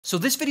So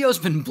this video has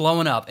been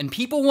blowing up and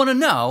people want to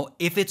know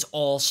if it's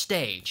all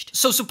staged.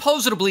 So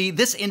supposedly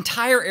this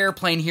entire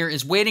airplane here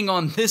is waiting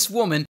on this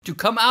woman to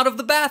come out of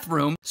the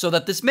bathroom so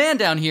that this man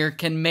down here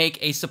can make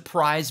a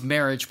surprise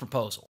marriage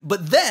proposal.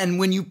 But then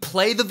when you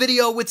play the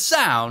video with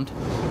sound,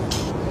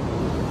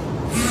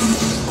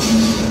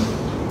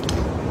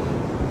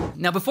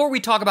 now before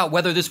we talk about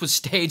whether this was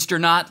staged or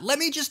not, let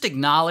me just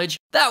acknowledge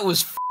that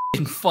was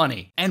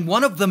funny, and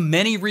one of the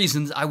many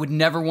reasons I would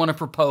never want to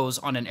propose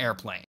on an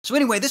airplane. So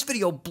anyway, this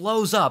video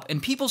blows up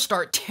and people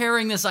start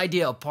tearing this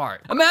idea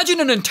apart. Imagine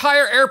an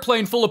entire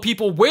airplane full of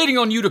people waiting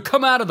on you to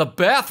come out of the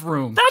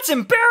bathroom. That's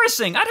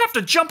embarrassing. I'd have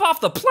to jump off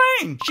the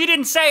plane. She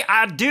didn't say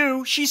I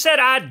do, she said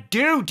I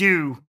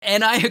do.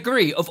 And I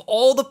agree, of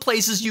all the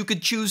places you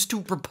could choose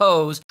to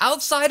propose,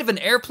 outside of an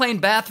airplane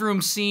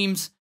bathroom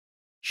seems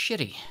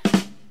shitty.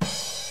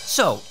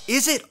 So,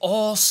 is it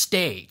all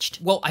staged?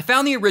 Well, I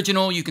found the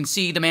original. You can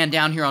see the man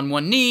down here on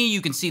one knee.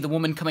 You can see the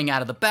woman coming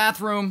out of the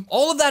bathroom.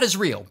 All of that is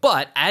real,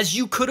 but as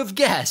you could have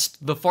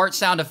guessed, the fart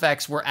sound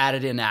effects were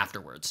added in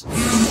afterwards.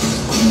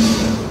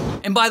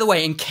 And by the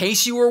way, in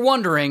case you were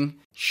wondering,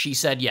 she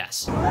said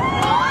yes.